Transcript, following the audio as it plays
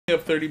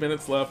have 30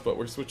 minutes left, but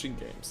we're switching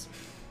games.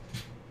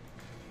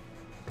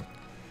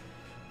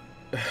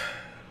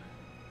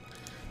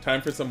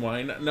 Time for some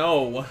wine?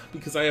 No,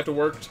 because I have to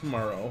work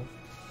tomorrow.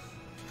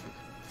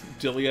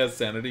 Dilly has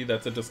sanity.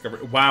 That's a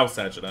discovery. Wow,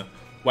 Sajida.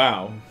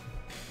 Wow.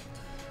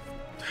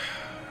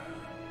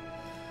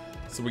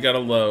 So we gotta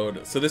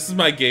load. So this is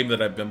my game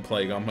that I've been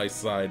playing on my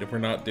side. We're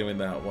not doing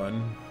that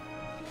one.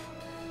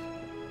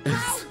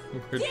 How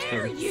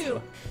dare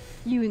you!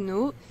 You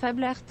know,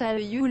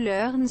 Fablartal you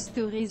learn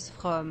stories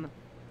from.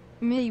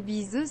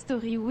 Maybe the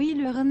story we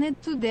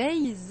learned today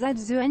is that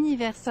the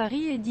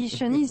anniversary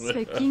edition is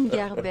fucking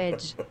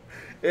garbage.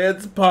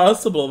 It's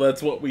possible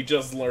that's what we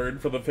just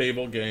learned for the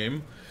Fable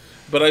game.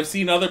 But I've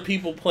seen other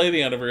people play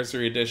the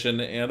anniversary edition,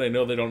 and I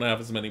know they don't have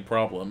as many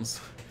problems.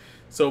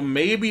 So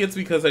maybe it's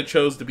because I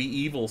chose to be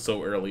evil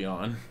so early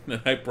on,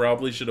 and I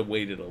probably should have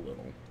waited a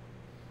little.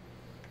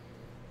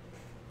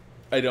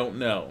 I don't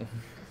know.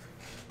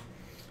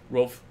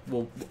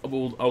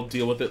 I'll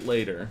deal with it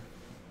later.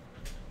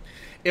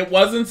 It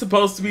wasn't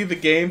supposed to be the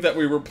game that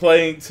we were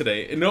playing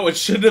today. No, it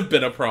should have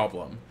been a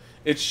problem.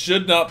 It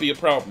should not be a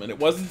problem. And it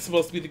wasn't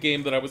supposed to be the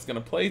game that I was going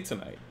to play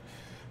tonight.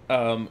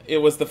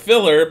 It was the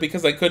filler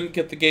because I couldn't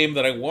get the game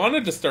that I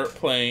wanted to start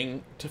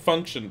playing to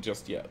function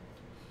just yet.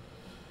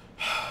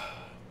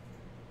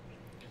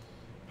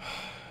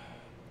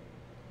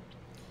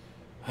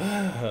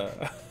 Oh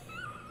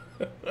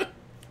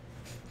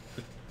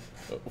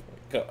my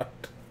god.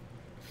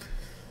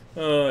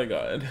 Oh my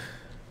god.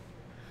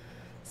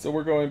 So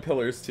we're going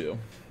pillars too.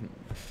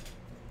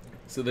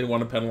 So they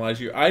want to penalize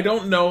you. I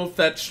don't know if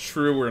that's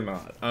true or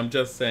not. I'm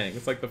just saying.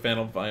 It's like the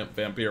Phantom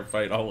Vampire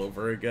fight all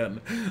over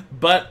again.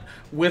 But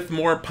with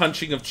more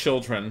punching of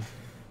children.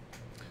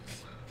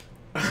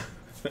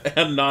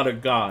 And not a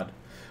god.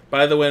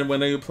 By the way,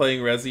 when are you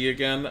playing Resi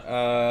again?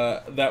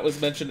 That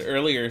was mentioned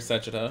earlier,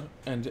 Sechita.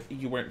 And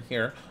you weren't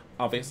here,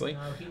 obviously.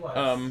 No, he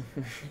was.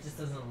 He just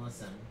doesn't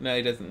listen. No,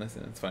 he doesn't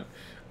listen. It's fine.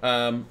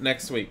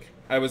 Next week.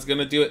 I was going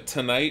to do it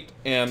tonight,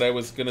 and I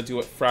was going to do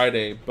it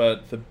Friday,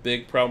 but the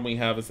big problem we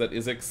have is that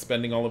Isaac's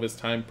spending all of his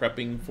time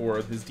prepping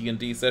for his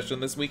D&D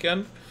session this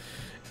weekend,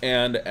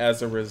 and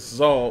as a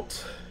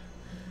result,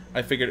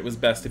 I figured it was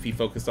best if he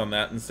focused on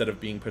that instead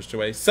of being pushed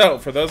away. So,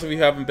 for those of you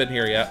who haven't been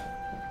here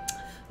yet,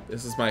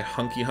 this is my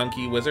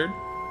hunky wizard.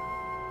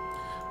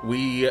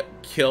 We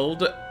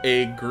killed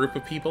a group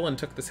of people and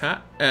took this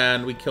hat,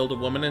 and we killed a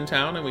woman in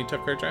town, and we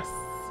took her dress,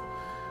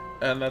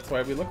 and that's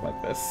why we look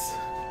like this.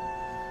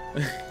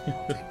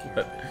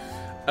 But,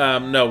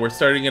 no, we're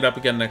starting it up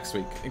again next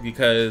week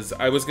because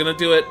I was gonna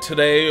do it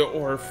today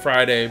or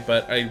Friday,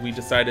 but we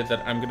decided that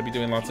I'm gonna be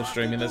doing lots of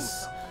streaming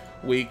this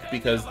week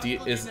because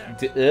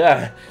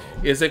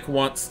Isaac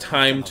wants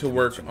time to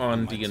work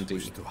on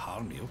D&D.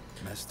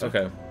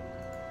 Okay,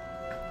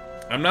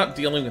 I'm not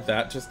dealing with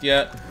that just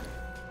yet.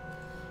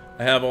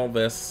 I have all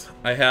this.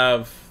 I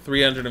have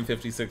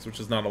 356, which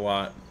is not a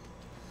lot.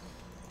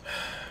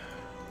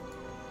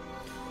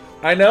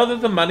 I know that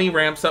the money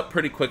ramps up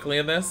pretty quickly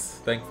in this,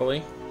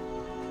 thankfully.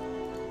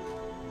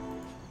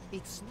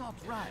 It's not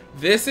right.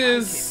 This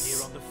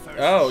is...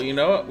 Oh, you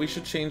know what? We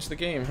should change the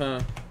game,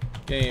 huh?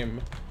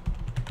 Game.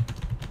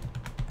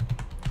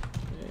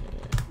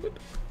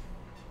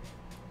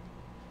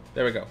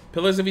 There we go.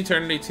 Pillars of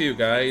Eternity 2,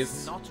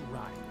 guys. Not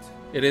right.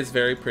 It is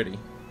very pretty.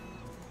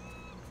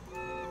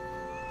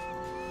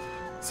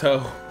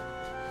 So...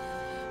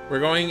 We're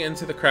going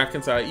into the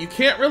Kraken's Eye. You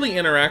can't really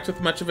interact with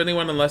much of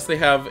anyone unless they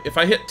have... If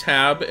I hit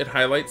tab, it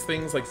highlights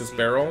things like this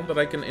barrel that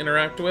I can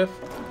interact with.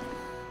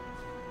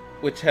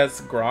 Which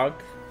has grog.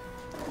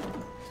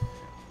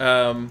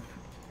 I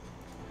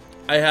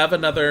have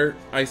another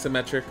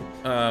isometric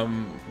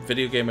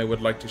video game I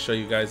would like to show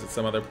you guys at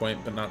some other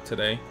point, but not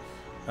today.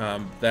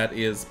 That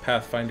is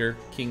Pathfinder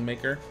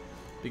Kingmaker.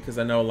 Because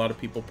I know a lot of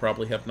people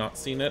probably have not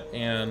seen it,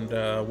 and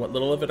what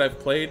little of it I've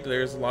played,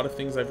 there's a lot of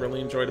things I've really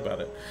enjoyed about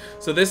it.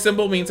 So this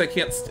symbol means I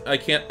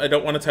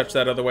don't want to touch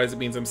that, otherwise it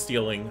means I'm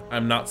stealing.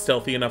 I'm not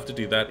stealthy enough to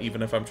do that,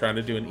 even if I'm trying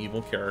to do an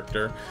evil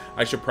character.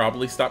 I should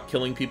probably stop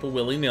killing people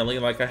willy-nilly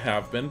like I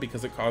have been,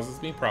 because it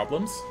causes me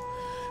problems.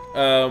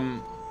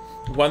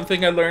 One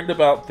thing I learned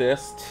about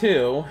this,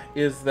 too,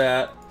 is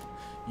that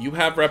you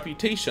have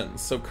reputations.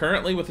 So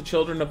currently with the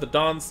Children of the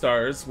Dawn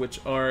Stars, which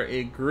are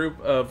a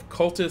group of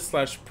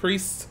cultists /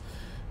 priests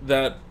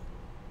that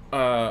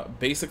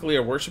basically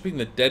are worshipping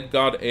the dead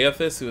god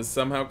Aethys, who has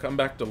somehow come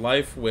back to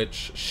life,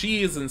 which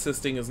she is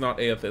insisting is not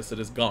Aethys, it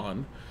is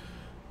gone.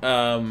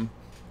 I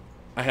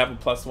have a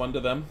 +1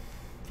 to them.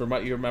 From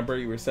what you remember,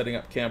 you were setting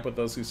up camp with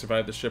those who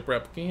survived the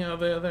shipwreck. Yeah,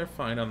 they're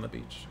fine on the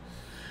beach.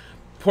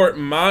 Port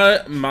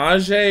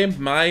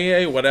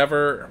Maje,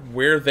 whatever,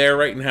 we're there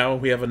right now.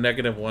 We have a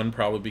 -1,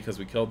 probably because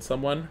we killed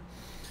someone.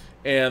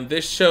 And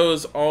this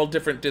shows all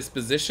different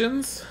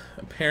dispositions.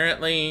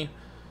 Apparently,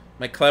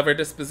 my clever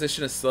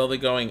disposition is slowly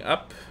going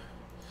up.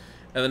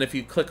 And then if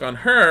you click on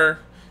her,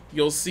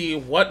 you'll see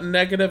what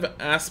negative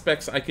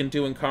aspects I can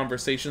do in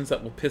conversations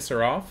that will piss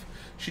her off.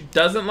 She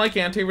doesn't like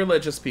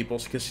anti-religious people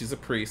because she's a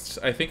priest.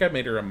 I think I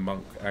made her a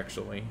monk,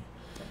 actually.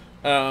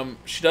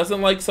 She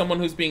doesn't like someone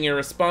who's being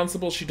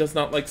irresponsible. She does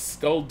not like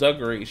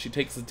skullduggery. She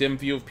takes a dim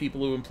view of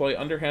people who employ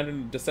underhanded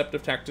and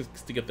deceptive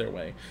tactics to get their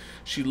way.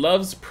 She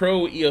loves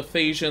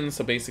pro-Eothasian,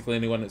 so basically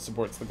anyone that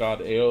supports the god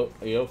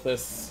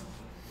Eothas.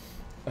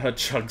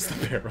 Chugs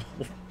the barrel.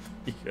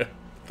 Yeah,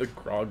 the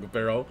grog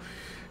barrel.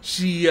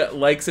 She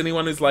likes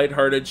anyone who's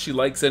lighthearted. She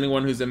likes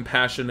anyone who's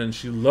impassioned, and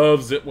she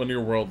loves it when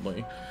you're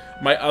worldly.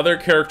 My other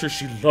character,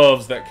 she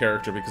loves that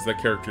character because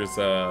that character's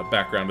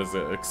background is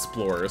an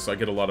explorer, so I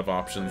get a lot of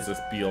options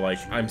to be like,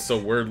 I'm so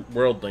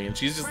worldly, and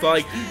she's just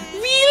like,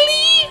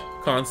 really?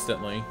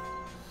 Constantly.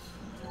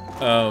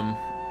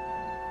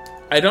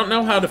 I don't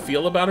know how to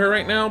feel about her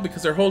right now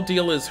because her whole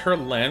deal is her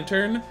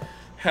lantern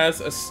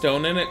has a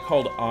stone in it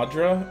called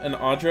Audra, and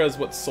Audra is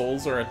what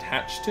souls are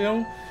attached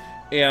to,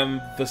 and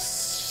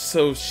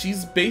so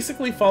she's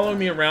basically following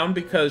me around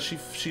because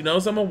she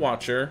knows I'm a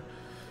watcher.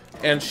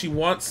 And she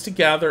wants to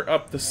gather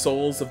up the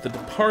souls of the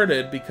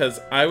departed because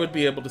I would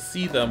be able to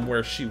see them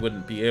where she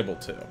wouldn't be able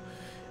to.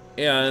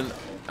 And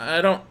I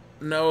don't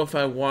know if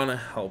I want to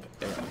help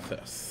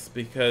Aethys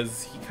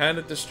because he kind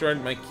of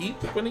destroyed my keep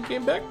when he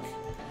came back.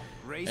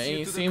 And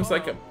he seems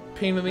like a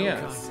pain in the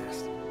ass.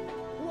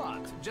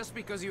 What? Just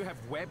because you have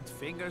webbed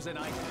fingers and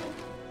I...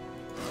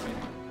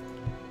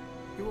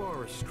 You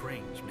are a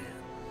strange man.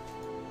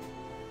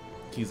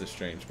 He's a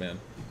strange man.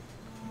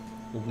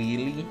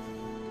 Wheelie?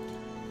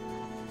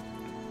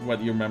 What,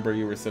 you remember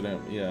you were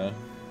sitting... Yeah.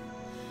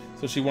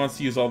 So she wants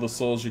to use all the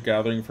souls you're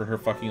gathering for her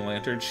fucking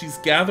lantern. She's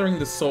gathering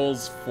the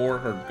souls for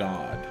her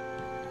god.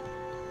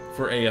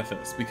 For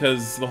Aethys.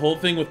 Because the whole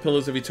thing with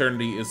Pillars of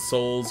Eternity is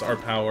souls are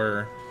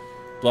power,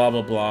 blah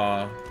blah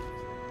blah.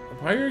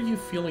 Why are you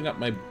feeling up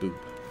my boob?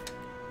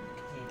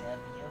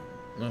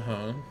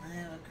 Uh-huh. I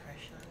have a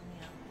crush on you.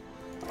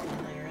 And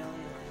I really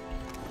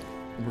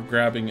like you. We're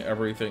grabbing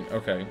everything.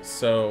 Okay,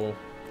 so...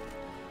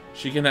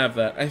 She can have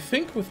that. I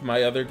think with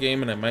my other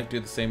game, and I might do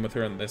the same with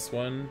her in this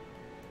one,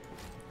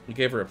 we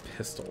gave her a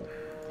pistol.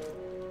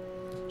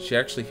 She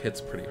actually hits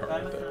pretty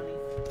hard with it.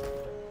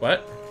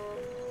 What?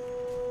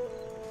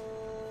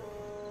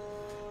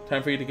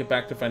 Time for you to get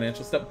back to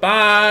financial stuff.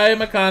 Bye,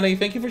 Makani.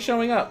 Thank you for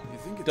showing up.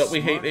 Don't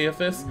we hate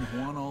Aethys?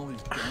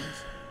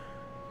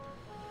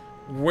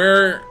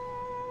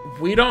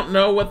 We don't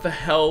know what the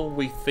hell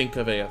we think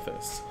of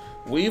Aethys.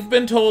 We've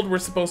been told we're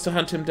supposed to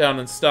hunt him down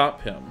and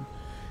stop him.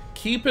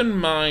 Keep in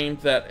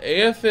mind that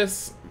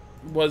Aethys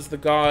was the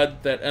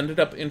god that ended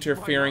up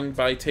interfering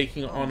by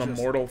taking on a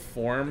mortal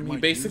form. He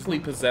basically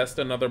possessed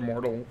another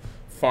mortal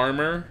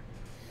farmer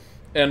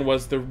and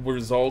was the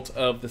result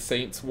of the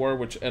Saints' War,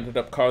 which ended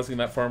up causing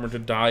that farmer to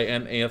die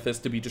and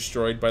Aethys to be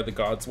destroyed by the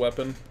god's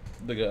weapon.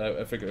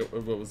 I forget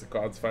what was it,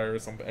 God's Fire or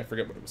something. I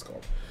forget what it was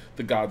called.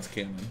 The God's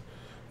Cannon.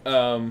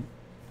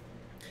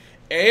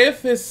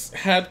 Aethys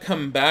had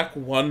come back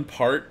one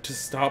part to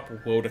stop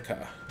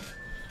Woedica.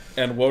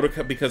 And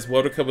Woedica, because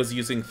Woedica was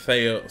using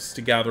Theos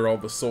to gather all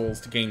the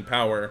souls to gain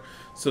power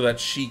so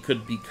that she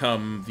could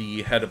become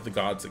the head of the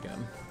gods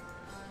again.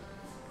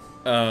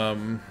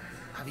 So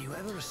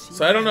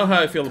I don't know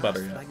how I feel about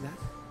her yet. Like that?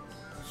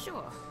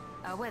 Sure.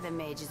 A weather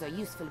mage is a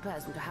useful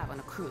person to have on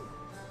a crew.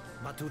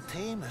 But to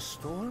tame a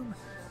storm?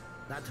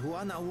 That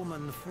one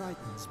woman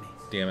frightens me.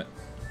 Damn it.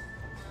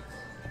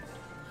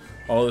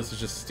 All this is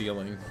just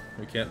stealing.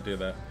 We can't do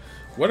that.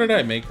 What did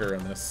I make her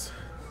in this?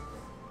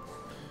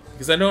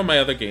 Because I know in my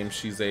other game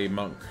she's a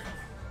monk.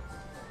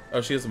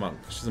 Oh, she is a monk.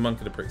 She's a monk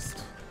and a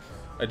priest.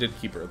 I did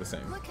keep her the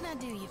same. What can I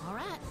do you? All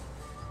right.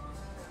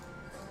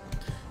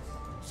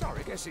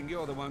 Sorry, guessing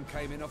you're the one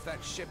came in off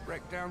that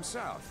shipwreck down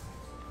south.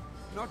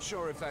 Not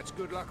sure if that's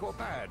good luck or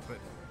bad, but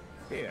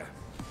here,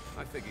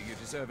 I figure you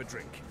deserve a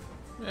drink.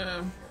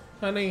 Yeah,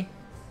 honey.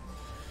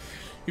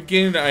 You've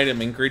gained an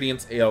item,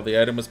 ingredients ale. The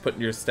item was put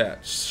in your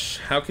stats.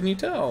 How can you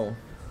tell?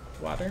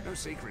 Water? No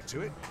secret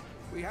to it.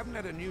 We haven't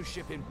had a new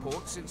ship in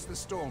port since the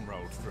storm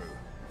rolled through.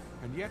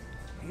 And yet,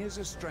 here's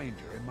a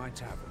stranger in my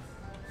tavern.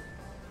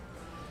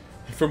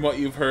 From what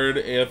you've heard,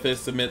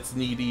 Aethys emits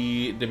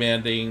needy,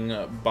 demanding,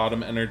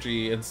 bottom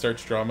energy and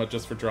starts drama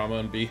just for drama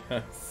and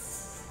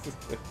BS.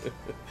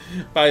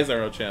 Bye,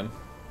 Zaro-chan.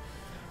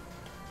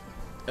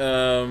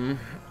 I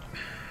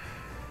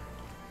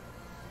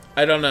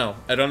don't know.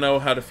 I don't know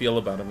how to feel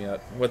about him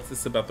yet. What's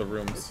this about the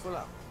rooms?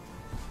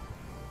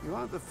 You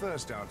aren't the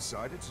first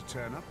outsider to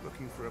turn up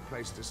looking for a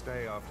place to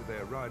stay after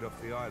their ride off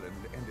the island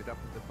ended up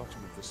at the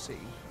bottom of the sea.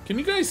 Can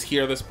you guys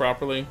hear this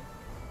properly?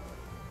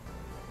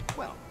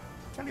 Well,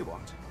 tell you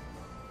what.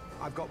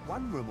 I've got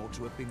one room or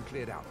two have been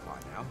cleared out by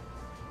now.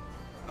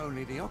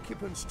 Only the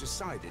occupants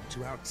decided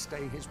to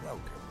outstay his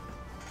welcome.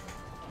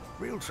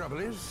 Real trouble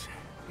is,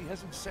 he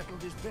hasn't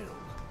settled his bill.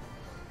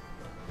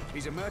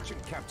 He's a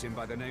merchant captain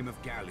by the name of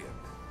Galleon.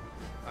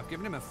 I've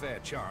given him a fair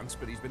chance,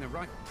 but he's been a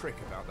right prick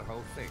about the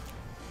whole thing.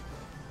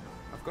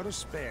 I've got a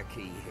spare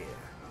key here.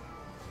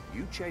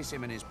 You chase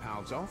him and his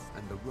pals off,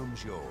 and the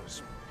room's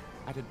yours.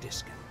 At a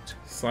discount.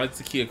 Slides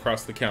the key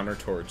across the counter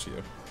towards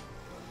you.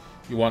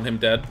 You want him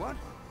dead? What?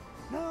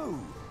 No!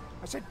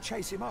 I said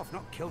chase him off,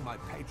 not kill my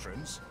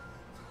patrons.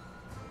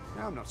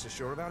 Now I'm not so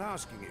sure about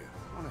asking you,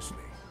 honestly.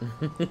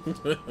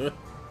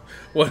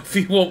 What if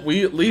he won't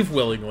leave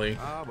willingly?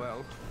 Ah,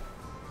 well.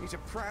 He's a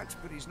prat,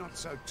 but he's not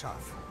so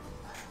tough.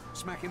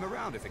 Smack him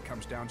around if it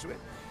comes down to it.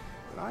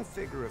 But I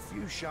figure a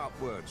few sharp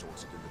words ought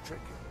to do the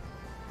trick.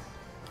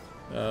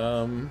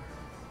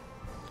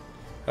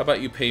 How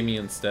about you pay me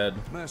instead?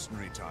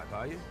 Mercenary type,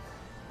 are you?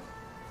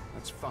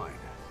 That's fine.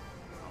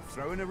 I'll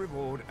throw in a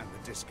reward and the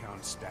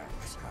discount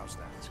stands. How's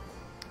that?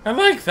 I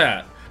like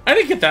that. I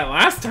didn't get that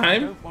last I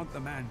time. don't want the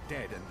man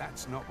dead, and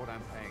that's not what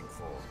I'm paying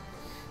for.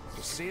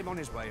 Just see him on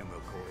his way and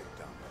we'll call it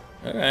done.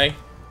 Okay.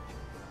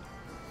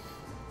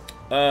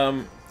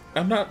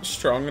 I'm not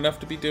strong enough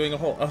to be doing a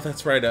whole... Oh,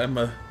 that's right. I'm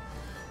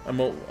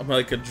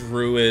like a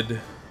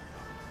druid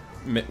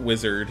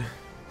wizard.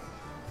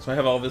 So I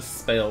have all these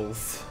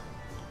spells.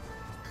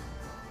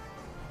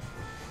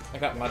 I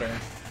got mutter.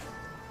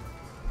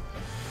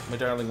 My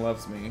darling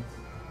loves me.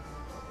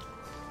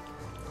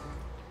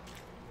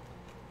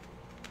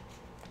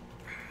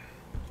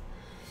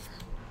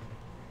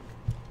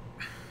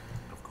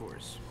 Of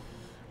course.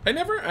 I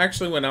never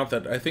actually went out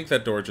that... I think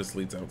that door just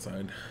leads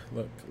outside.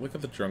 Look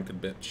at the drunken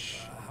bitch.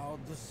 How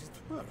does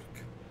it work?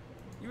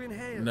 You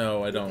inhale.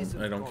 No, I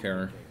don't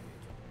care.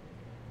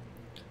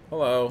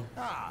 Hello.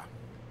 Ah,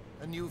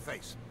 a new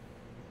face.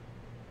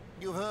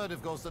 You've heard,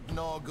 of course, that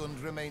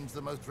Norgund remains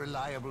the most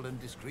reliable and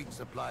discreet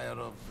supplier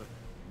of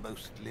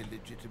mostly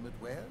legitimate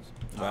wares.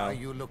 Wow. Are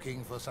you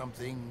looking for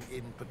something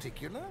in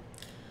particular?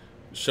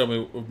 Show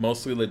me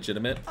mostly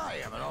legitimate. I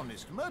am an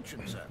honest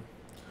merchant, sir.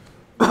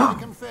 I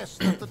confess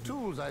that the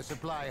tools I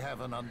supply have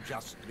an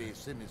unjustly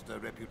sinister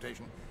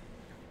reputation.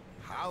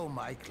 How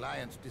my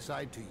clients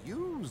decide to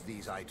use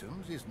these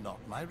items is not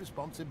my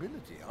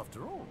responsibility,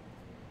 after all.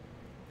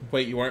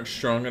 Wait, you aren't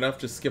strong enough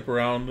to skip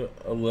around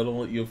a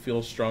little? You'll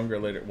feel stronger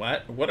later.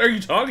 What? What are you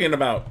talking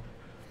about?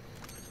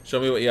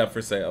 Show me what you have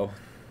for sale.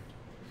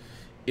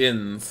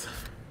 Inns.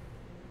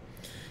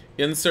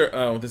 Inns are...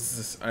 Oh, this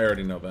is... I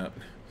already know that.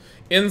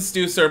 Inns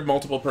do serve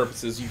multiple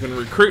purposes. You can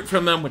recruit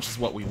from them, which is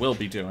what we will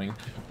be doing.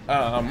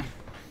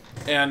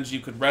 And you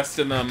could rest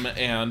in them,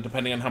 and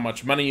depending on how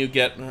much money you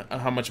get,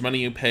 how much money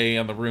you pay,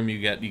 and the room you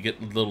get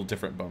little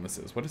different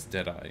bonuses. What is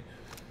Deadeye?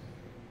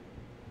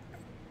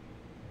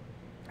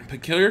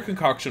 Peculiar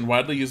concoction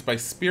widely used by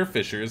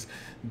spearfishers.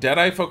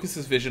 Deadeye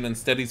focuses vision and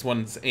steadies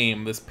one's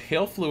aim. This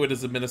pale fluid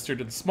is administered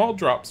in small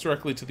drops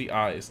directly to the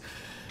eyes.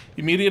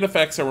 Immediate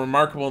effects are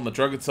remarkable, and the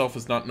drug itself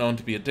is not known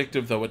to be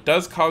addictive, though it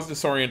does cause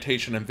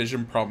disorientation and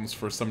vision problems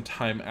for some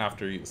time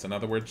after use. In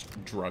other words,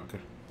 drug.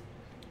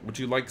 Would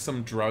you like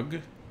some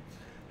drug?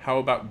 How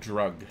about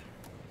drug?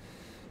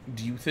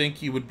 Do you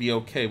think you would be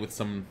okay with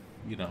some,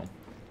 you know,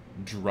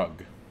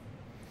 drug?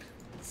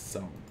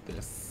 So,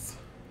 this.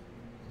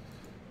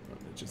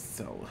 Let me just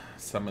sell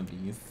some of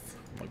these.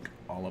 Like,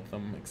 all of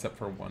them, except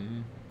for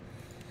one.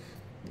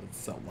 Let's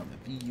sell one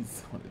of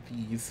these,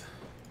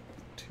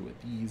 two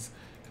of these.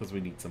 Because we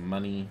need some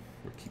money.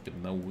 We're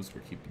keeping those.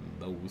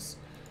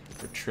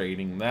 We're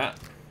trading that.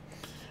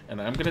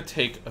 And I'm going to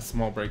take a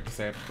small break because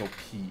I have to go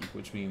pee,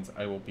 which means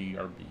I will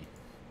BRB.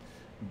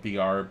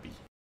 BRB.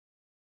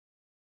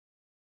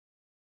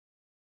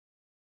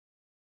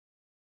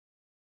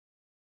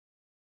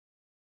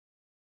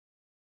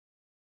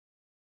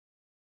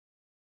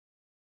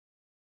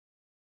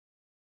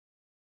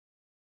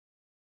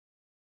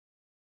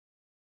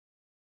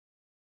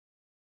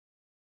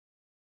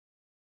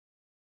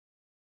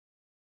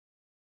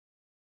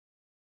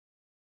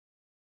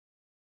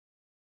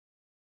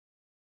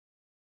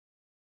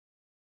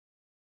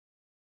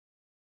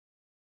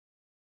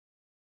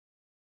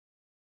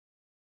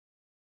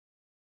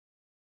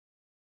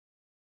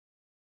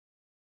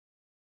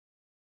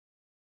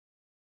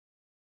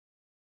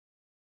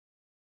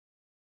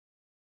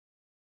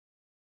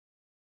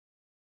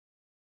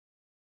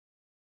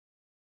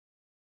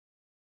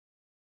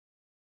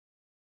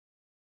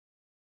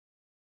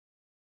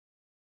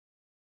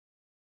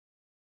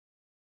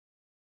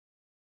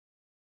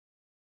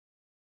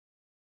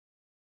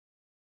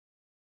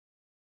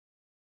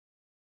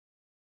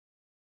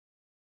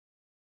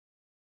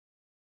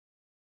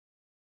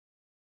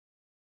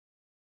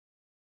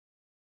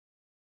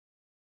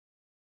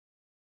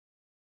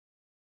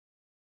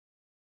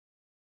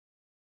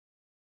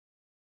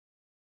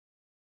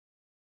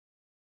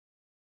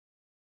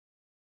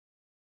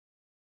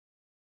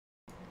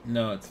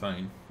 No, it's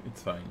fine.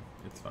 It's fine.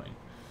 It's fine.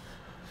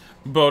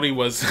 Bodhi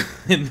was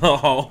in the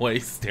hallway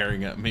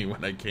staring at me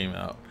when I came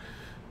out.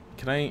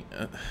 Can I...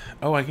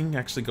 oh, I can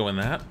actually go in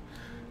that?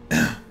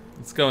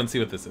 Let's go and see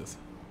what this is.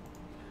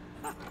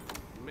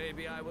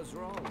 Maybe I was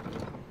wrong.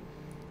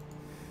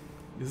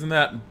 Isn't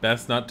that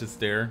best not to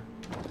stare?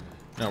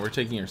 No, we're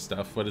taking your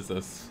stuff. What is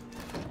this?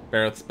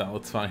 Barret spell.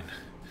 It's fine.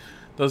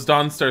 Those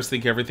Dawn Stars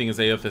think everything is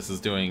Aothis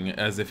is doing,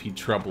 as if he'd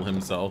trouble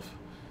himself.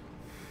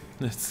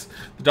 It's,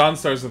 the Dawn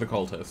Stars are the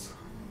cultists.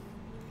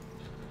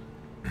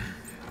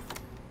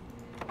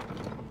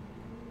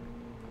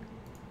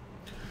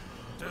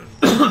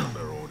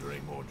 Remember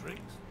ordering more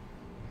drinks?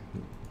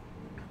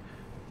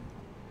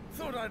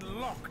 Thought I'd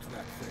locked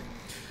that thing.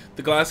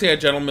 The glassy-eyed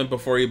gentleman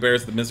before you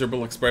bears the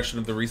miserable expression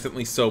of the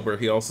recently sober.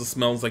 He also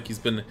smells like he's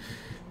been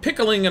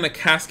pickling in a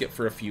casket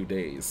for a few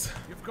days.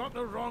 You've got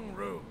the wrong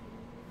room.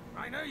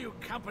 I know you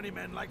company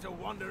men like to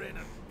wander in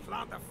and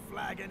plant the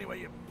flag any way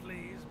you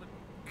please, but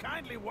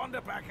kindly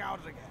wander back out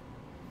again.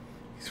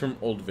 He's from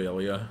Old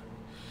Valia.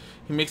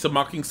 He makes a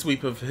mocking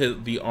sweep of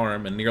the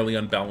arm and nearly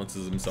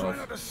unbalances himself. Try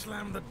not to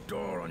slam the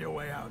door on your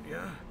way out,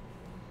 yeah?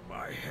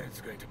 My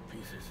head's going to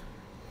pieces.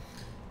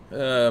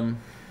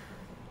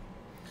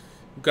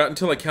 You've got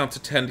until I count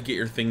to 10 to get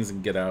your things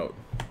and get out.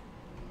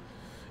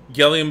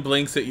 Gellium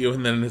blinks at you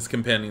and then his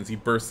companions. He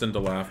bursts into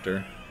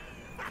laughter.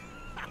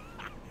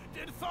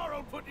 Did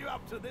Thorol put you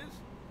up to this?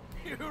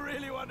 You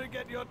really want to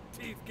get your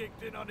teeth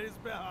kicked in on his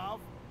behalf?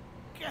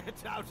 Get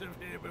out of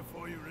here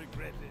before you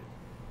regret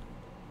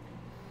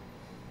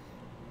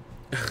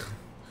it.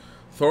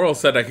 Thorol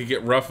said I could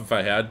get rough if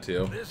I had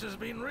to. This has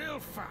been real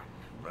fun,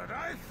 but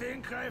I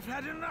think I've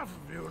had enough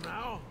of you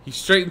now. He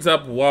straightens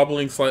up,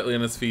 wobbling slightly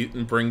on his feet,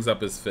 and brings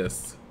up his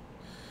fists.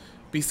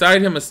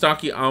 Beside him, a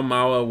stocky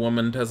Aumaua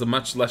woman does a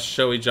much less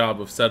showy job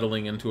of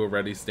settling into a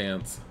ready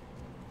stance.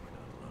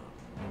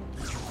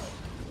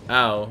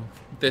 Ow.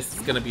 This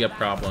is gonna be a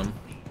problem.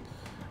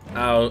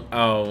 Ow,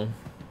 ow.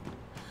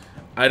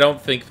 I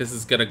don't think this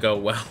is gonna go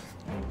well.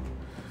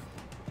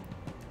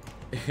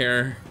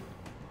 Here.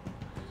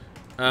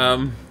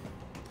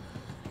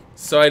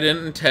 So I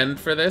didn't intend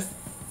for this.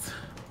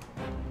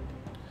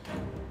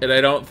 And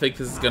I don't think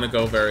this is gonna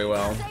go very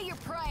well. Say your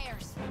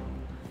prayers.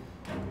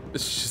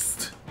 It's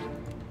just...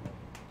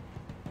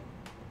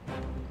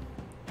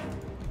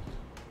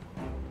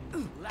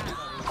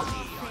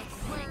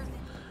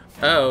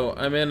 Oh,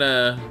 I'm in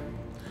a...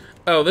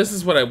 Oh, this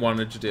is what I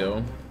wanted to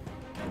do.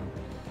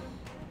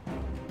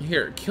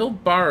 Here, kill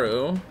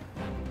Baru.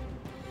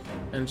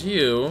 And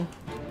you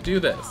do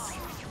this.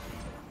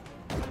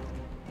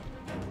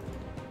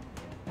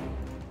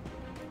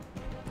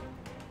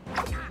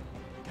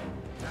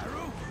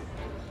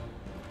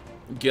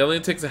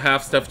 Gillian takes a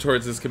half step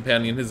towards his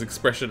companion, his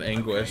expression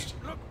anguished.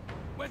 Look,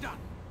 we're done.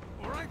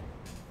 All right?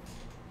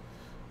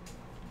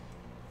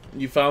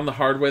 You found the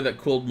hard way that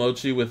cooled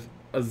mochi with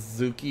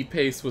azuki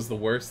paste was the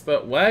worst,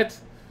 though.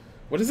 What?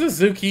 What is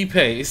azuki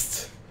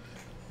paste?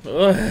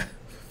 Ugh.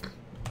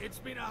 It's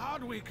been a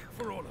hard week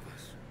for all of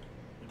us.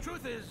 The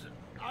truth is,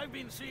 I've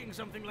been seeing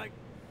something like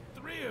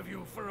 3 of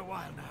you for a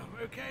while now,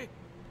 okay?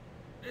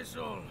 It's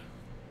all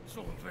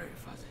very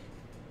fuzzy.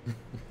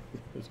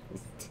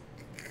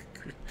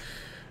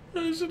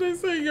 Should I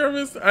say your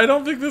mistake? I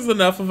don't think there's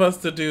enough of us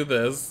to do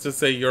this, to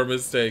say your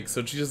mistake,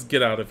 so just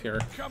get out of here.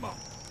 Come on,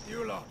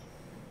 you lot.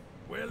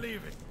 We're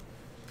leaving.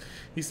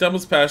 He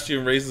stumbles past you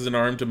and raises an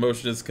arm to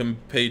motion his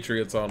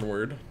compatriots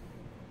onward.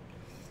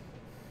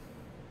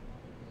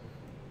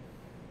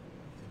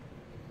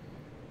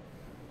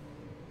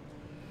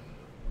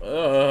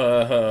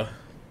 I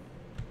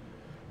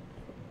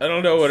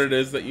don't know what it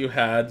is that you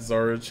had,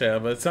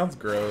 Zorochava. It sounds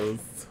gross.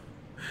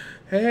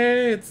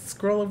 Hey, it's the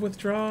scroll of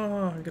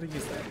withdraw. I'm gonna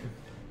use that.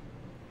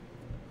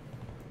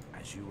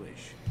 As you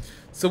wish.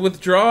 So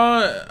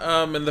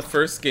withdraw in the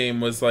first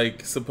game was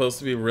like supposed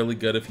to be really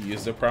good if you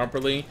used it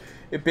properly.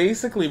 It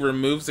basically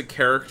removes a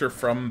character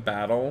from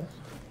battle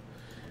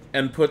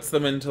and puts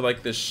them into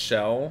like this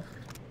shell.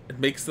 It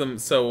makes them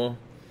so,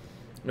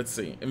 let's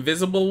see,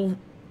 invisible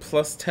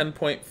plus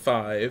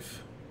 10.5.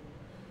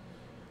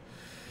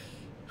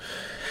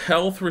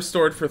 Health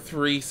restored for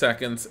 3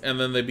 seconds, and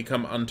then they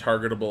become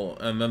untargetable,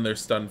 and then they're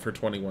stunned for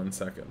 21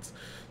 seconds.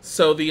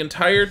 So the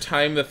entire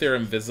time that they're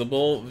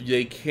invisible,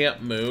 they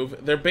can't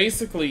move. They're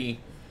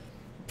basically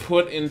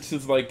put into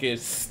like a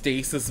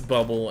stasis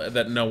bubble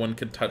that no one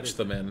can touch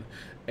them in,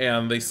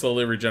 and they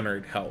slowly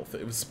regenerate health.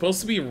 It was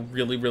supposed to be a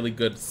really, really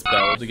good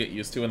spell to get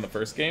used to in the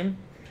first game.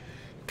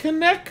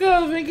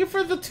 Kaneko, thank you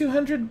for the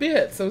 200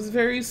 bits. That was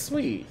very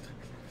sweet.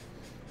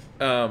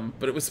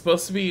 But it was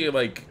supposed to be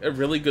like a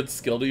really good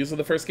skill to use in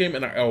the first game,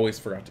 and I always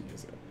forgot to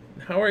use it.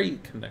 How are you,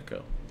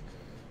 Kaneko?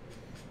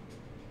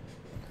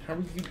 How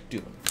are you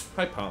doing?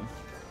 Hi, Palm.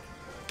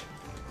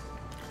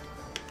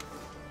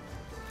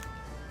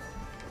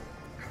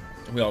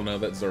 We all know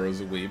that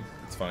Zoro's a weeb.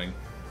 It's fine.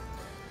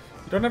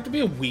 You don't have to be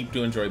a weeb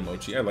to enjoy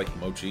mochi. I like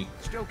mochi.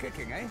 Still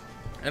kicking, eh?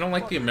 I don't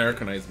like the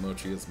Americanized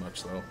mochi as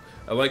much, though.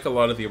 I like a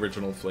lot of the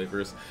original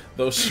flavors.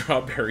 Those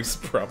strawberries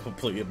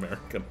probably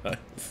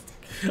Americanized.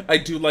 I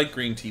do like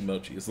green tea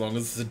mochi, as long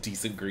as it's a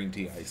decent green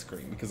tea ice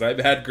cream. Because I've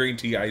had green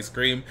tea ice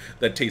cream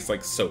that tastes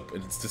like soap,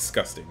 and it's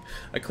disgusting.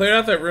 I cleared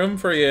out that room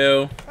for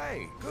you.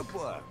 Hey, good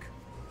work.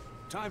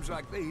 Times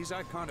like these,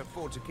 I can't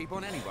afford to keep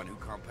on anyone who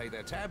can't pay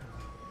their tab.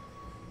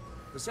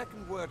 The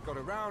second word got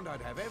around,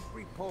 I'd have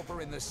every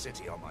pauper in the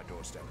city on my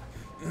doorstep.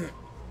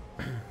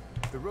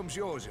 The room's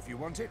yours if you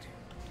want it.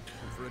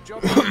 And for a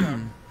job well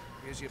done,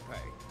 here's your pay.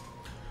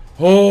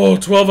 Oh,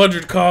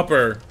 1,200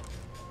 copper.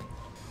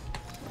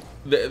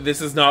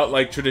 This is not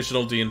like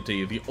traditional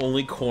D&D. The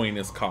only coin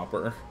is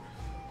copper.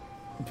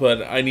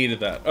 But I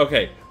needed that.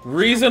 Okay,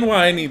 reason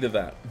why I needed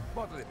that.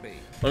 What'll it be?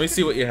 Let me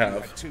see what you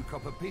have. Like 2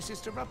 copper pieces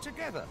to rub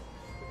together.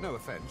 No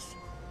offense.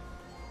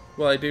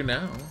 Well, I do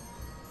now.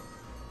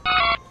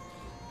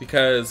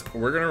 Because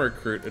we're gonna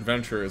recruit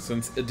adventurers.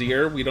 Since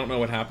Adir, we don't know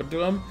what happened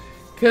to him.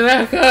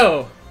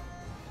 Kanako!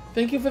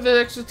 Thank you for the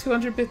extra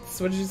 200 bits.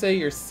 What did you say?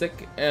 You're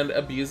sick and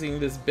abusing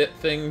this bit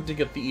thing to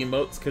get the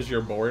emotes because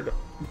you're bored?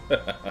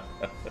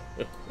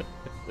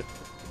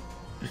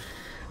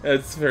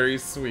 That's very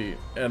sweet.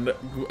 And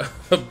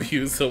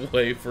abuse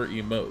away for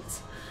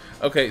emotes.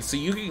 Okay, so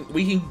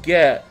we can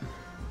get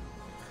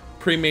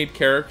pre-made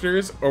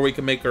characters, or we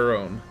can make our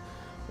own.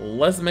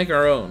 Let's make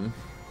our own.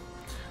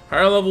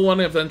 Higher level 1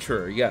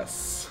 adventurer,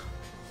 yes.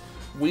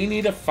 We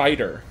need a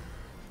fighter.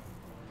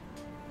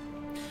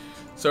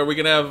 So are we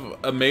gonna have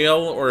a male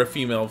or a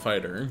female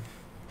fighter?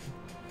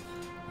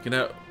 We can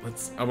have,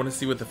 I want to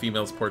see what the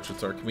females'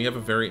 portraits are. Can we have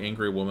a very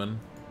angry woman?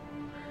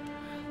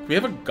 Can we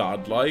have a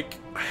godlike?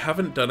 I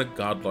haven't done a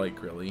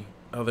godlike, really.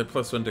 Oh, they're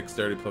 +1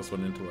 dexterity,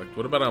 +1 intellect.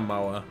 What about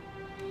Amawa?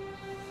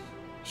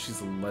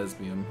 She's a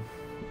lesbian.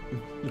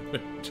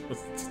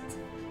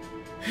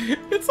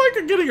 It's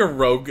like getting a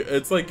rogue.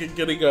 It's like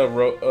getting a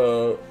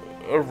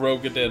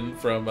Rogadin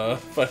from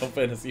Final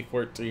Fantasy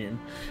XIV.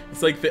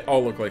 It's like they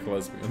all look like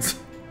lesbians.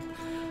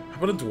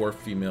 How about a dwarf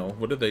female?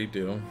 What do they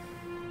do?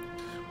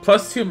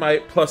 +2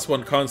 might,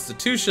 +1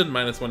 constitution,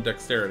 -1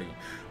 dexterity.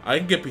 I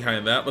can get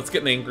behind that. Let's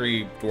get an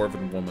angry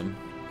dwarven woman.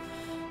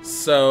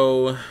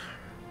 So,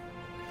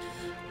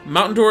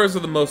 mountain dwarves are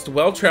the most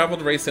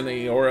well-traveled race in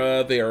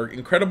Eora. Their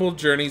incredible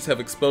journeys have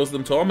exposed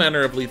them to all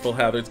manner of lethal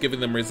hazards, giving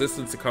them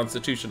resistance to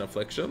constitution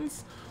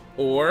afflictions.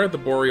 Or the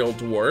boreal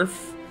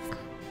dwarf.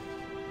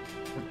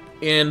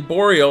 In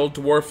boreal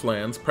dwarf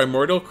lands,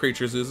 primordial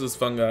creatures, oozes,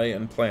 fungi,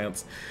 and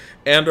plants,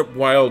 and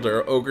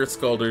wilder ogre,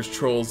 skulders,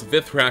 trolls,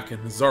 Vithrak,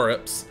 and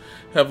Zorops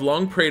have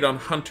long preyed on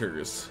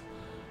hunters.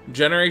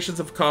 Generations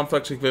of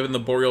conflict have given the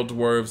boreal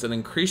dwarves an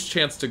increased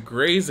chance to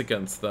graze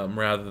against them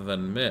rather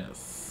than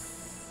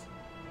miss.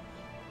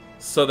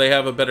 So they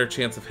have a better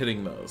chance of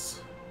hitting those.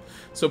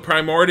 So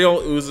primordial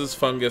oozes,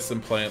 fungus,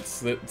 and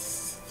plants.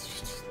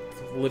 That's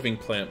living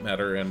plant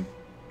matter and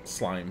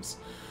slimes.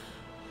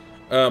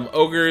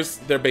 Ogres,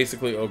 they're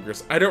basically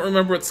ogres. I don't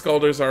remember what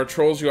skulders are.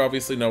 Trolls, you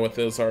obviously know what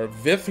those are.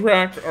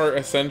 Vithrak are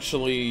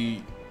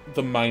essentially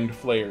the mind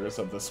flayers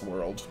of this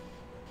world.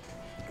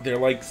 They're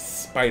like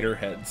spider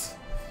heads.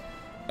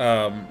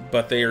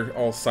 But they are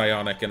all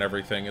psionic and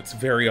everything. It's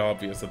very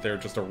obvious that they're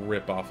just a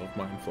rip-off of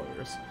mind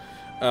flayers.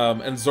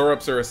 And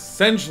Zorops are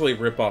essentially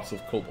rip-offs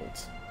of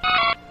kobolds.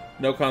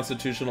 No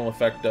constitutional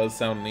effect does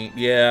sound neat.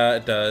 Yeah,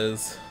 it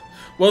does.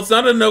 Well, it's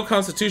not a no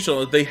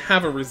constitutional. They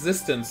have a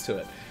resistance to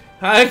it.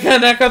 I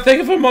can't think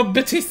of a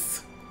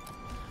mobitis.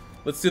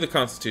 Let's do the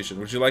constitution.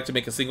 Would you like to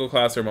make a single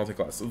class or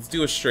multi-class? Let's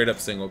do a straight-up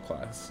single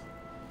class.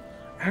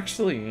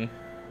 Actually,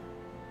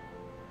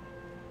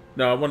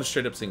 no, I want a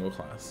straight-up single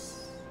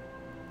class.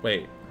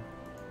 Wait.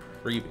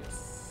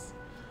 Previous.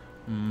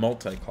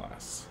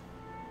 Multi-class.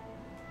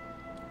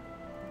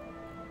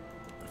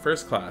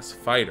 First class,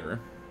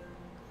 fighter.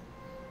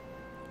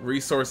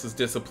 Resources,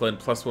 discipline,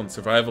 +1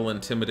 survival,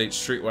 intimidate,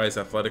 streetwise,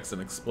 athletics,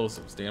 and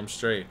explosives. Damn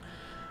straight.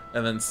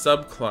 And then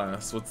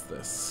subclass, what's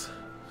this?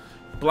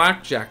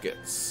 Black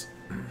jackets.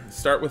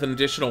 Start with an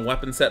additional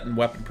weapon set and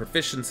weapon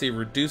proficiency.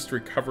 Reduced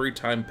recovery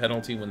time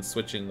penalty when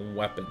switching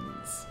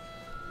weapons.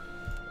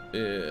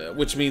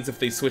 Which means if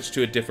they switch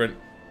to a different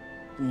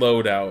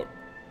loadout.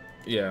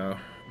 Yeah.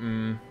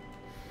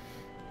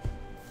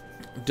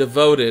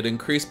 Devoted.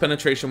 Increased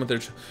penetration with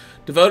their...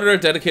 Devoted are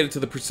dedicated to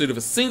the pursuit of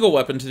a single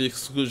weapon to the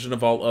exclusion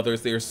of all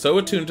others. They are so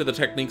attuned to the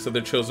techniques of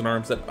their chosen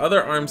arms that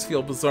other arms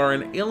feel bizarre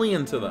and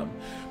alien to them.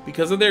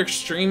 Because of their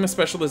extreme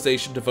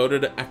specialization,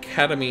 devoted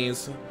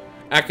academies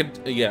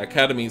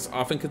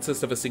often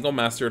consist of a single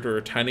master or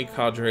a tiny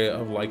cadre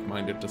of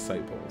like-minded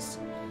disciples.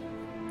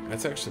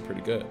 That's actually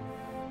pretty good.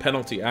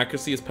 Penalty.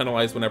 Accuracy is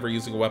penalized whenever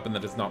using a weapon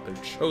that is not their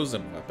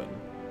chosen weapon.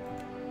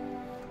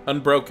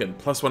 Unbroken,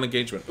 +1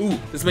 engagement. Ooh,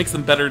 this makes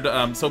them better.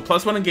 So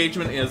 +1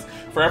 engagement is,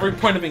 for every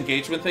point of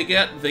engagement they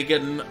get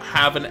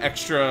have an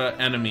extra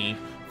enemy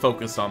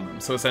focused on them.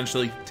 So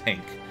essentially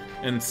tank,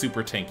 and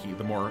super tanky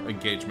the more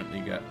engagement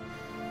you get.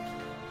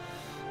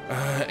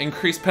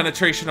 Increased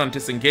penetration on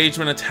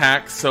disengagement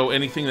attacks, so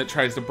anything that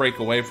tries to break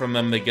away from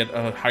them, they get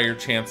a higher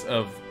chance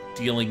of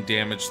dealing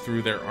damage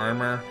through their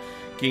armor.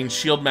 Gain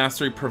shield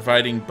mastery,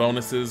 providing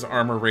bonuses,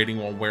 armor rating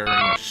while wearing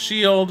a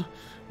shield.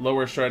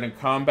 Lower stride in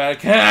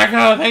combat.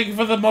 Thank you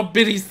for the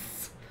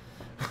mobilities.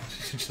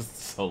 Just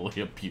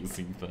solely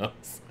abusing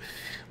those.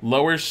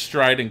 Lower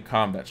stride in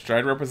combat.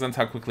 Stride represents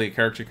how quickly a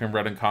character can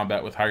run in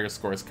combat, with higher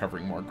scores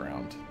covering more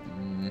ground.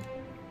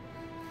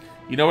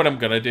 You know what I'm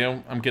gonna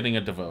do? I'm getting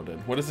a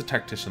devoted. What is a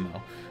tactician,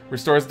 though?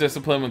 Restores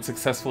discipline when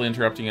successfully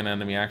interrupting an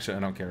enemy action. I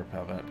don't care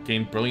about that.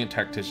 Gain brilliant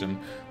tactician.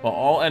 While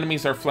all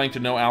enemies are flanked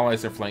and no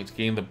allies are flanked,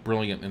 gain the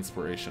brilliant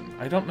inspiration.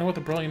 I don't know what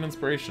the brilliant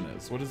inspiration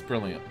is. What is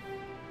brilliant?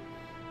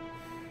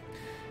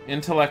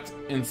 Intellect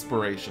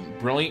inspiration.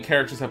 Brilliant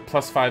characters have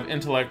 +5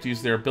 intellect,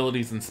 use their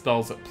abilities and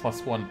spells at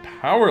 +1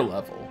 power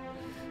level,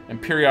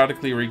 and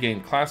periodically regain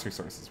class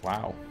resources.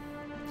 Wow.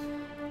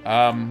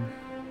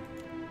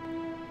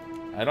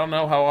 I don't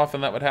know how often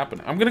that would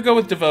happen. I'm gonna go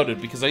with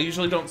devoted because I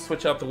usually don't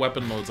switch out the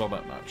weapon modes all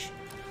that much.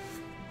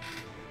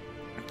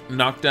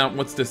 Knockdown.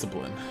 What's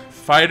discipline?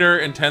 Fighter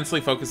intensely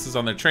focuses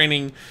on their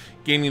training,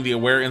 gaining the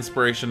aware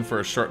inspiration for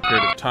a short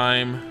period of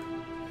time.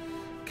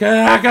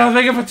 I gotta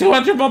think of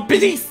 200 more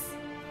biddies!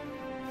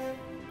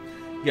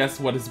 Yes,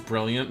 what is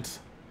brilliant?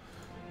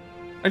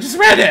 I just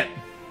read it!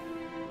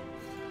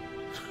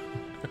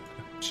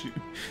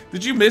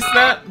 Did you miss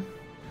that?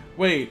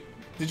 Wait,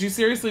 did you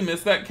seriously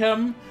miss that,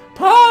 Kem?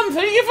 Pom,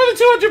 thank you for the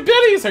 200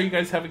 biddies! Are you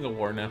guys having a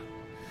war now?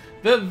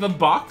 The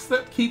box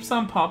that keeps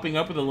on popping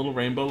up with the little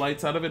rainbow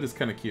lights out of it is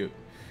kind of cute.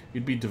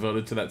 You'd be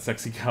devoted to that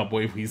sexy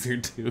cowboy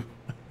Weezer too.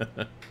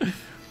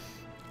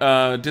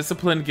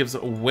 Discipline gives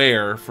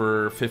aware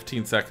for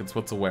 15 seconds.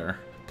 What's aware?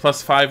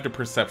 +5 to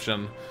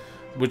perception,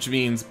 which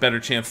means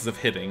better chances of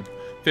hitting.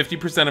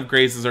 50% of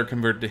grazes are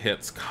converted to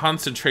hits.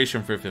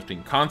 Concentration for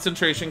 15.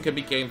 Concentration can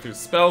be gained through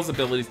spells,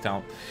 abilities,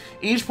 talent.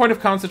 Each point of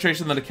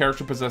concentration that a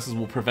character possesses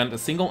will prevent a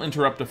single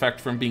interrupt effect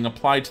from being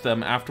applied to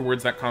them.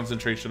 Afterwards, that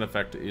concentration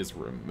effect is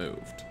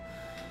removed.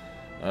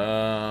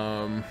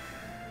 I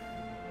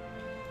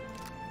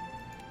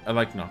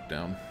like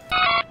knockdown.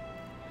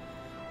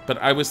 But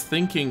I was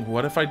thinking,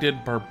 what if I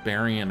did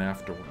barbarian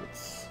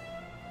afterwards?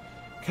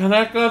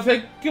 Kaneko,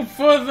 thank you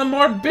for the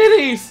more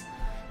biddies!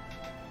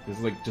 There's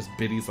like just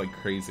biddies like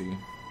crazy.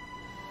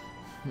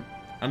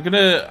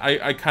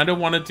 I kind of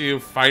want to do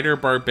fighter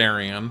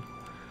barbarian,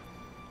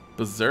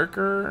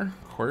 berserker,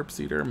 corpse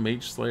eater,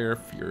 mage slayer,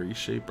 fury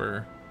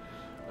shaper.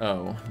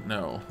 Oh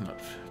no, not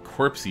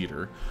corpse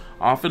eater.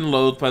 Often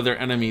loathed by their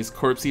enemies,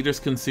 corpse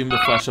eaters consume the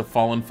flesh of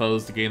fallen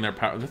foes to gain their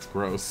power. That's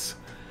gross.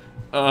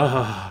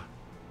 Ugh.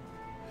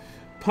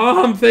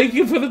 Pom, thank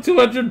you for the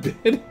 200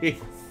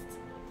 biddies.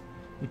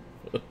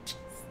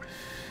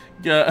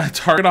 Yeah,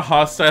 target a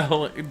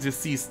hostile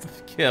deceased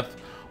kith,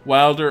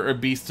 wilder or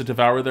beast to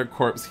devour their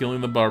corpse,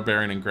 healing the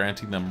barbarian and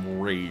granting them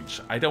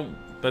rage.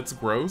 That's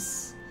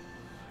gross.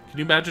 Can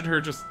you imagine her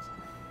just...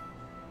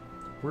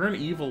 We're an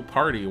evil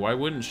party. Why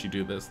wouldn't she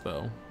do this,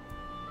 though?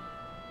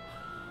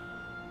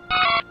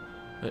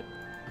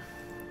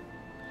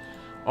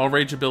 All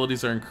rage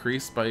abilities are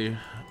increased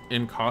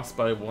in cost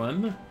by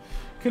 1.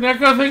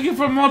 Kaneko, thank you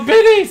for more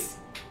biddies!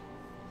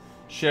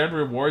 Shared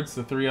rewards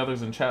to 3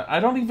 others in chat. I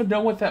don't even know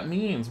what that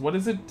means. What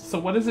is it? So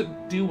what is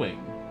it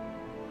doing?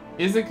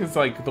 Isaac is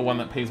like the one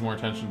that pays more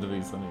attention to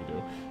these than you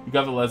do. You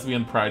got the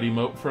lesbian pride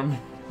emote from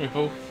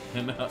you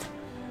in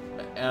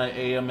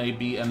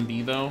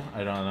AMABNB though.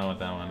 I don't know what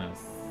that one is.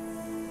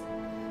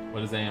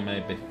 What is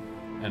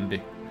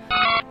AMABNB?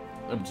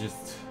 I'm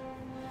just...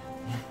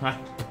 My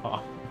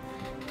God.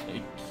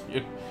 Thank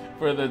you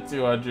for the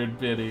 200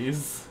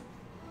 biddies.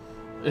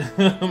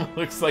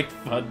 Looks like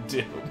fun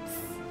dooms.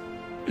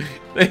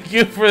 Thank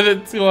you for the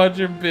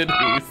 200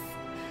 biddies.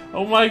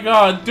 Oh my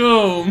God,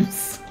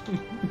 dooms.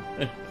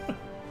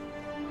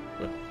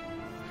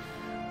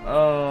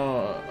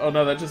 Oh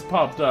no, that just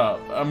popped up.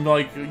 I'm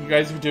like, you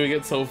guys are doing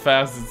it so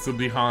fast, it's so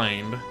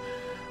behind.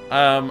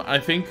 I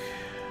think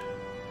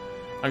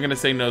I'm gonna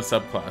say no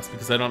subclass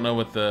because I don't know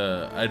what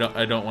the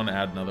I don't want to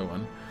add another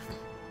one.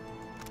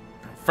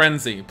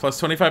 Frenzy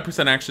plus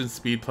 25% action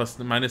speed plus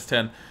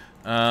 -10.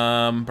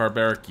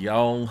 Barbaric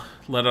yell.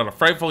 Let out a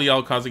frightful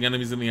yell, causing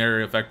enemies in the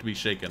area effect to be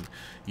shaken.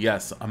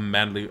 Yes, a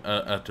manly,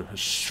 a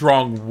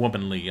strong,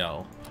 womanly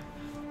yell.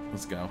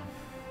 Let's go.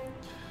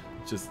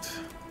 Let's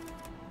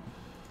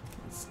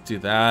do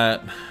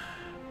that.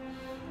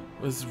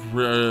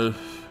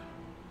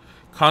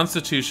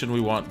 Constitution we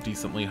want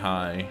decently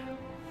high.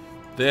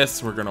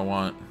 This we're gonna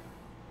want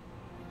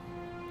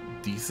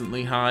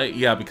decently high.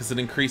 Yeah, because it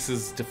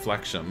increases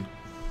deflection.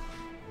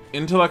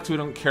 Intellect we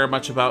don't care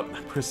much about.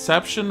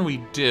 Perception we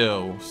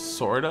do,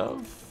 sort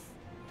of.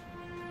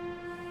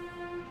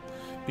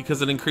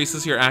 Because it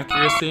increases your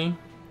accuracy.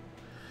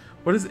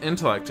 What is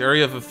intellect?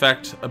 Area of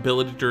effect,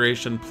 ability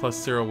duration,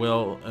 +0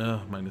 will,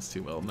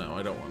 -2 will. No,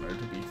 I don't want her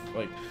to be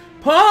like,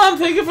 Pom,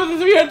 thank you for the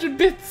 300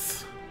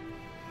 bits!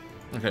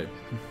 Okay.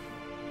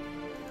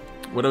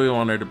 What do we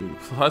want her to be?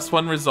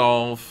 +1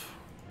 resolve.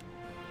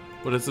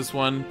 What is this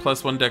one?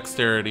 +1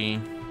 dexterity.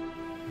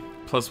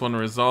 +1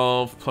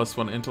 resolve,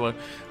 +1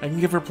 intellect. I can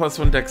give her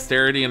 +1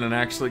 dexterity and it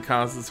actually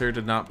causes her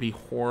to not be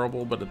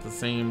horrible, but at the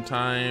same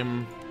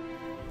time,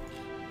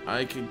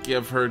 I could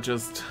give her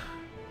just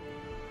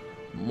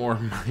more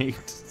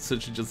might, so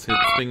she just hits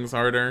things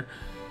harder.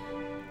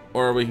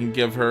 Or we can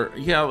give her,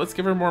 yeah, let's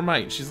give her more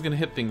might. She's gonna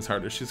hit things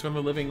harder. She's from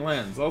the Living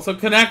Lands. Also,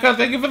 Kaneko,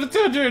 thank you for the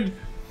 200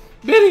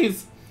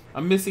 biddies!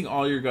 I'm missing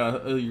all your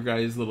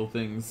guys' little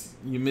things.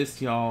 You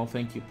missed y'all.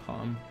 Thank you,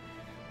 Pom.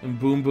 And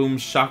Boom Boom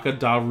Shaka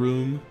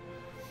Darum.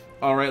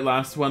 Alright,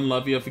 last one.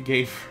 Love you if a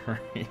gay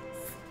phrase.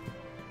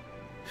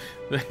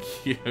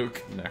 Thank you,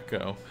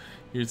 Kaneko.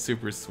 You're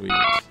super sweet.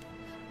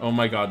 Oh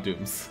my God,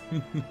 Dooms.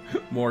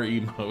 More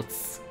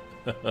emotes.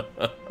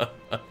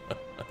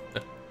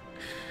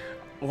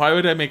 Why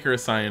would I make her a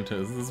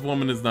scientist? This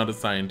woman is not a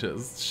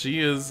scientist.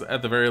 She is,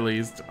 at the very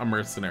least, a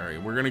mercenary.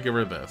 We're gonna give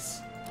her this.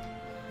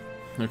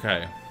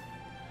 Okay.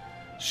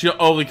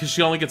 Because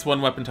she only gets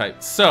 1 weapon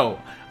type. So,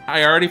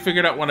 I already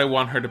figured out what I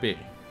want her to be.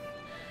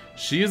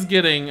 She is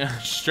getting,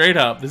 straight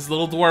up, this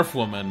little dwarf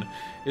woman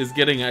is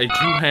getting a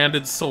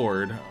two-handed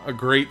sword. A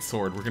great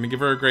sword. We're gonna give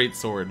her a great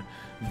sword.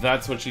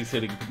 That's what she's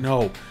hitting.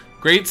 No.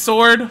 Great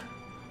sword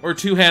or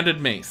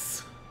two-handed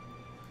mace?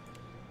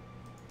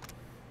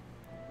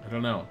 I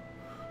don't know.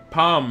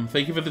 Palm,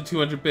 thank you for the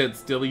 200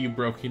 bits. Dilly, you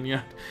broken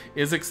yet?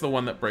 Isaac's the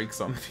one that breaks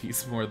on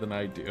these more than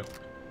I do.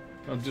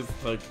 I'm just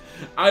like...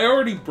 I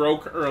already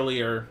broke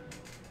earlier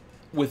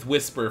with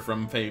Whisper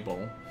from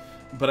Fable.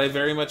 But I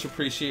very much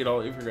appreciate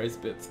all of your guys'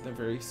 bits. They're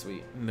very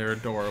sweet and they're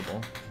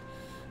adorable.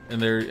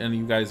 And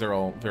you guys are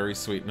all very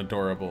sweet and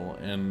adorable.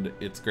 And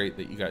it's great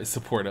that you guys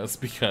support us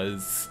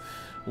because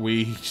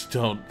we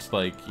don't,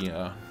 like,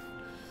 yeah.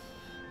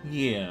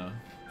 Yeah.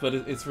 But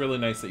it's really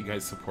nice that you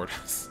guys support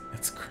us.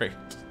 It's great.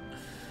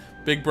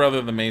 Big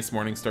Brother, the Mace,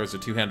 Morningstars are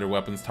two-handed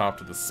weapons topped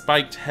with a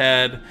spiked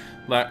head.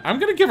 I'm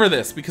gonna give her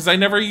this because I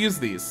never use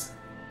these.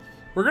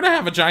 We're gonna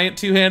have a giant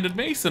two-handed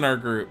mace in our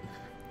group.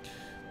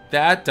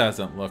 That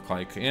doesn't look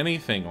like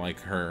anything like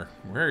her.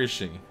 Where is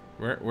she?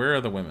 Where are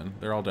the women?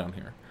 They're all down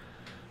here.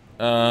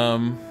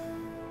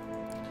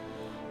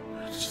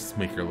 Just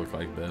make her look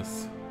like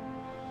this.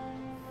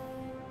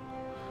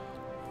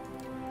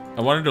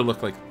 I want her to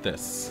look like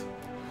this.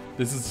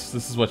 This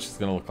is what she's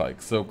gonna look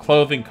like. So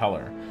clothing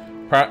color.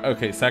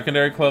 Okay,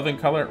 secondary clothing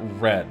color,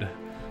 red.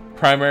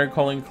 Primary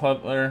clothing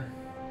color,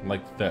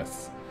 like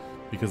this.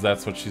 Because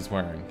that's what she's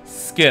wearing.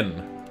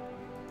 Skin.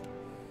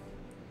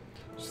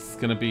 She's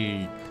gonna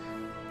be...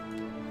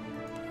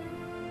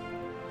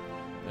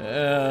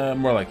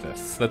 more like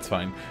this. That's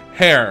fine.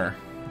 Hair.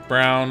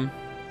 Brown.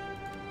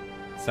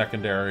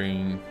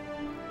 Secondary.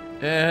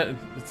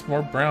 It's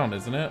more brown,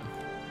 isn't it?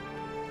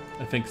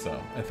 I think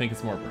so. I think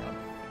it's more brown.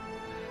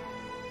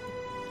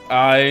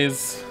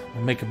 Eyes.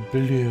 I'll make it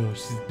blue.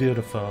 She's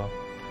beautiful.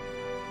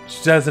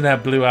 She doesn't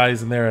have blue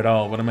eyes in there at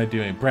all. What am I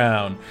doing?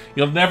 Brown.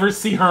 You'll never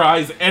see her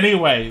eyes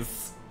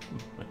anyways.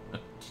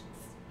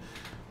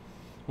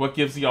 What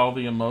gives you all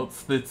the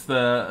emotes? It's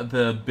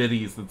the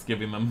biddies that's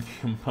giving them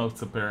the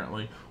emotes,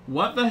 apparently.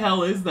 What the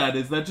hell is that?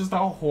 Is that just a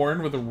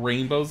horn with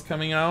rainbows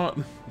coming out?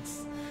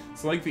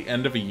 It's like the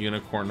end of a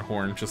unicorn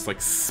horn, just like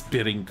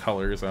spitting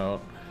colors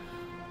out.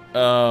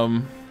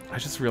 I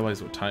just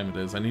realized what time it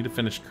is. I need to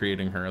finish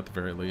creating her at the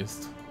very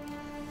least.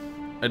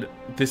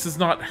 This is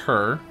not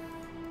her.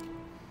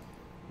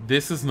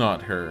 This is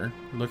not her.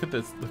 Look at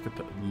this.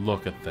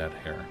 Look at that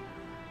hair.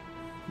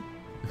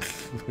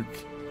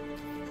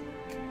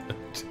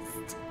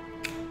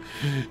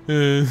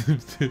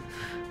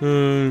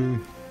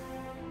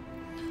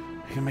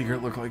 I can make her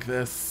look like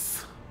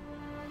this.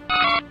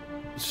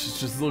 She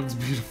just looks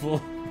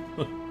beautiful.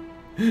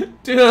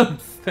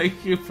 Dude,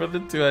 thank you for the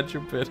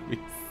 200 biddies.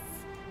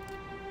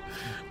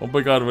 Oh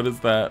my god, what is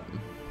that?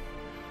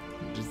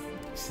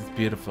 She's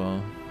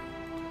beautiful.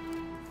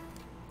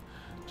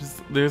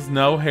 There's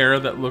no hair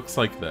that looks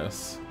like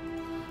this.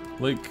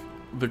 Like,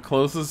 the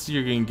closest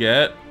you can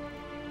get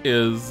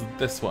is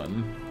this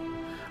one.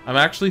 I'm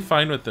actually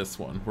fine with this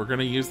one. We're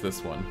gonna use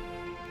this one.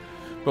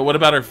 But what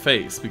about her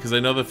face? Because I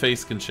know the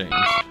face can change.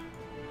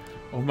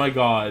 Oh my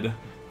god.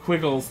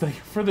 Quiggles, thank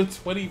you for the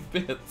 20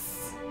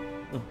 bits.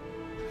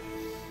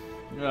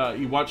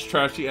 You watch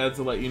trashy ads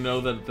to let you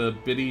know that the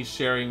biddy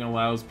sharing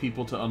allows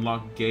people to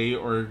unlock gay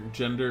or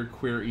gender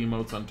queer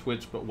emotes on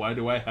Twitch, but why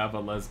do I have a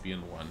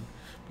lesbian one?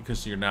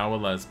 Because you're now a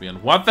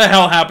lesbian. What the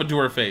hell happened to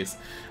her face?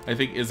 I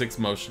think Isaac's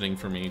motioning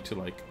for me to,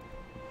 like,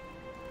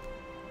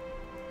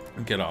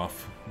 get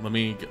off. Let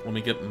me get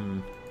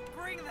in.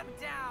 Bring them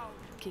down.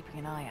 Keeping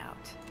an eye out.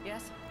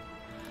 Yes.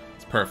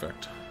 It's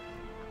perfect.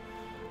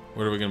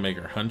 What are we gonna make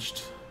her?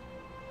 Hunched?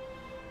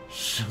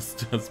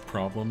 Just has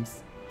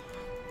problems.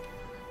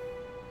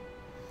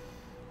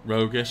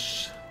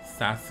 Roguish,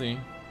 sassy,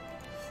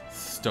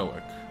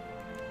 stoic,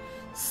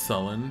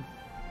 sullen.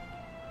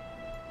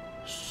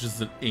 She's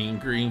just an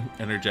angry,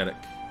 energetic,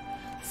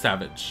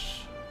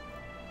 savage,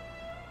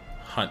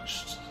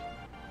 hunched.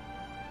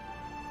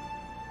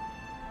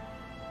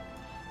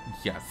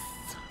 Yes.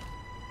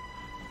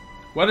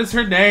 What is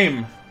her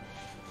name?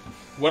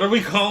 What are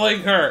we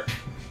calling her?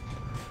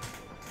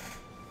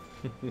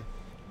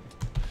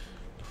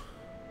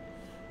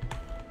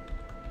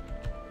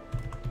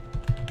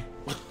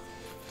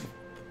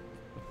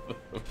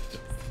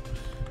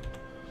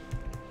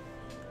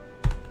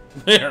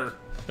 There.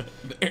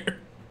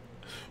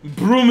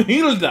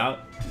 Broomhilda.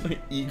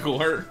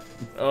 Igor.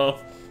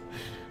 Oh.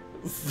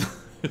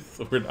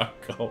 So we're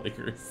not calling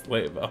her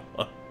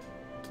Slayabella.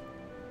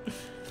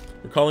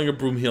 We're calling her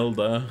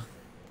Broomhilda.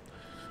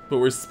 But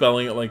we're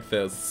spelling it like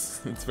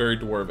this. It's very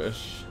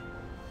dwarvish.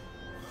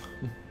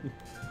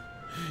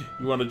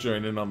 You want to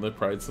join in on the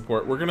Pride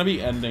support? We're going to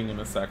be ending in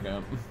a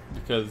second.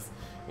 Because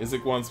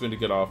Isaac wants me to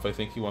get off. I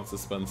think he wants to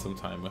spend some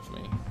time with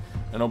me.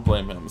 I don't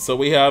blame him. So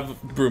we have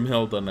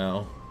Broomhilda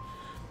now.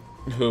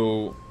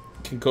 Who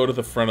can go to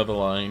the front of the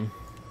line.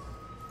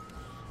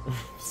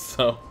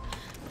 So,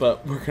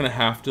 but we're gonna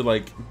have to,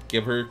 like,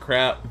 give her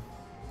crap.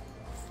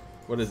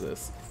 What is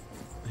this?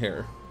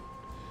 Here.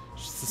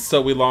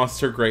 So we lost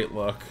her great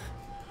look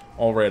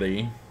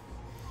already.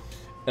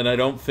 And I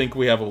don't think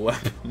we have a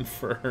weapon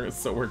for her,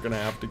 so we're gonna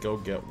have to go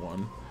get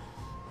one.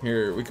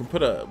 Here, we can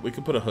put a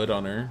hood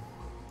on her.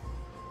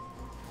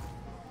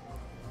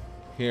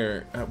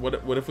 Here,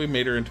 what if we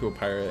made her into a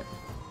pirate?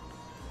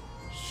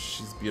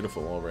 She's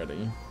beautiful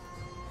already.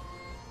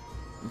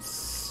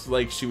 It's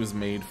like she was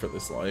made for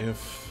this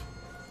life.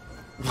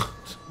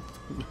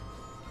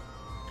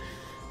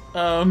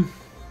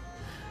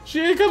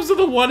 She comes with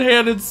a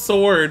one-handed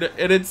sword,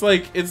 and it's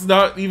like, it's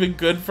not even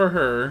good for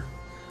her.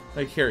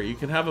 Like, here, you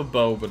can have a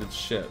bow, but it's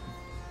shit.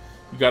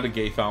 You got a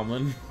gay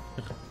salmon.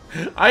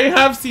 I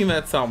have seen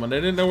that salmon. I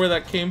didn't know where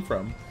that came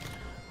from.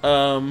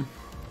 So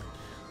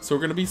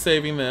we're gonna be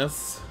saving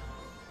this.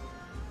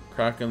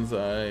 Kraken's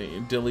Eye,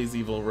 Dilly's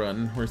Evil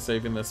Run. We're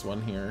saving this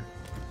one here.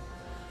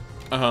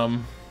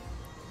 And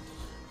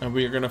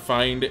we are gonna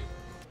find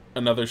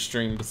another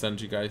stream to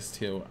send you guys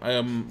to.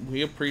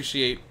 We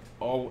appreciate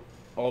all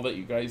that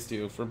you guys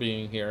do for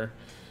being here.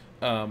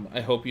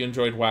 I hope you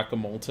enjoyed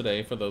Whack-A-Mole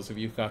today, for those of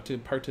you who got to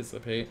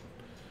participate.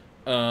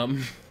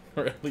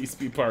 Or at least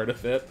be part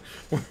of it.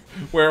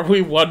 Where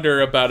we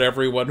wonder about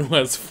everyone who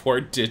has 4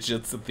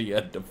 digits at the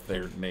end of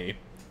their name.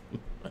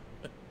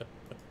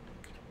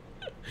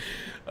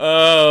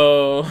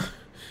 Oh.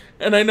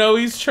 And I know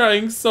he's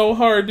trying so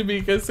hard to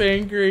make us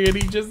angry, and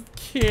he just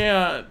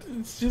can't.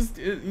 It's just,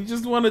 you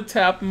just want to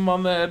tap him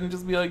on the head and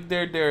just be like,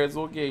 there, it's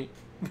okay.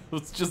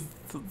 It's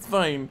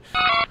fine.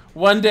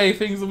 One day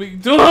things will be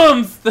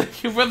doomed.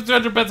 Thank you for the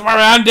 200 bits for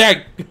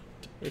rounding.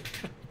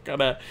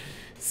 Gonna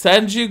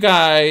send you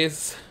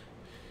guys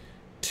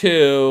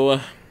to,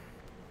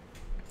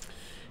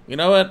 you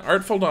know what,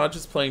 Artful Dodge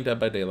is playing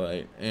Dead by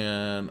Daylight,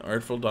 and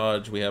Artful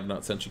Dodge we have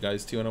not sent you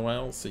guys to in a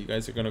while, so you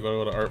guys are gonna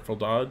go to Artful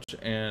Dodge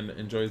and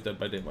enjoy Dead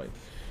by Daylight.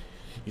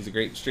 He's a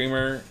great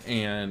streamer,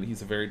 and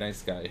he's a very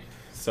nice guy.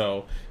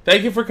 So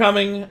thank you for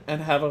coming,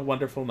 and have a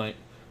wonderful night.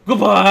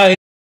 Goodbye.